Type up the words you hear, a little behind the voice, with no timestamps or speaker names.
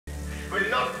will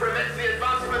not prevent the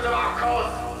advancement of our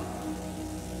cause.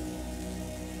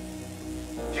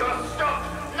 You'll stop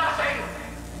nothing!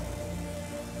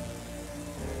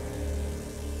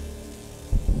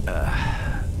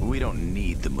 We don't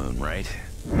need the moon, right?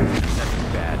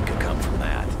 Nothing bad could come from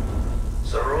that.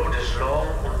 The road is long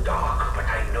and dark, but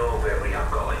I know where we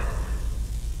are going.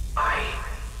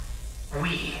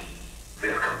 We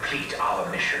will complete our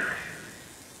mission.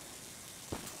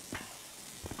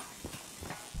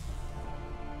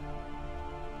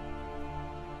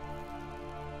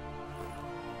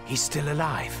 He's still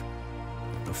alive.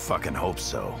 I fucking hope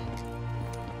so.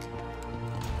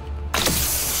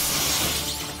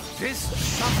 This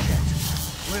subject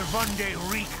will one day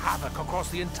wreak havoc across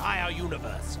the entire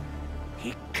universe.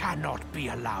 He cannot be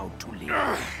allowed to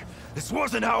live. This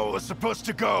wasn't how it was supposed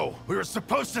to go. We were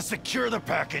supposed to secure the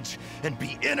package and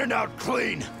be in and out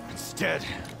clean. Instead,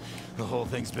 the whole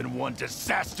thing's been one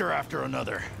disaster after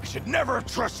another. I should never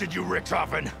have trusted you,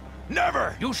 Richthofen.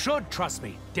 Never! You should trust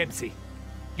me, Dempsey.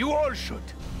 You all should.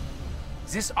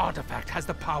 This artifact has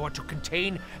the power to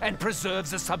contain and preserve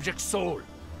the subject's soul.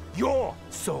 Your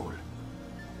soul.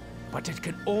 But it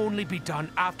can only be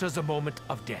done after the moment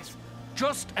of death.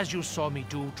 Just as you saw me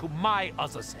do to my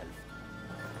other self.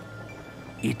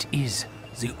 It is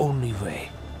the only way.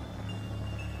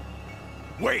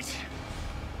 Wait!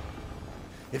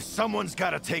 If someone's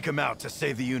gotta take him out to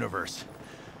save the universe,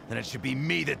 then it should be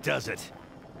me that does it.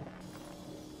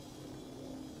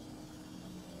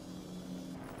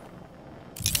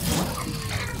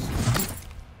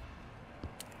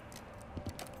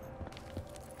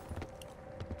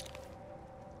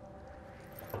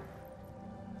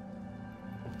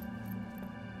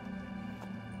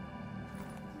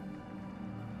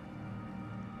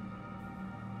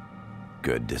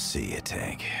 Good to see you,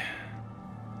 Tank.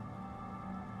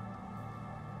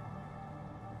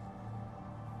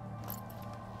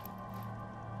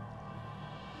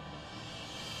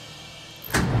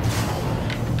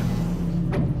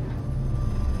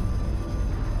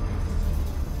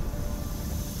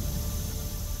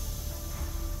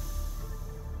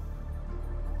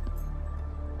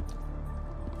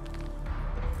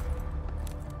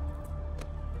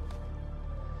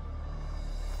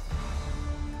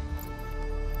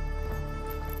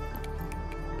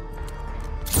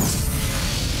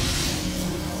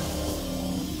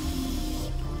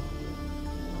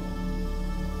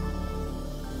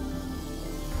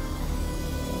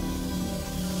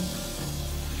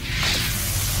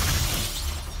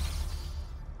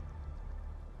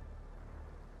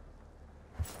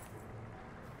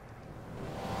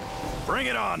 Bring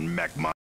it on, mech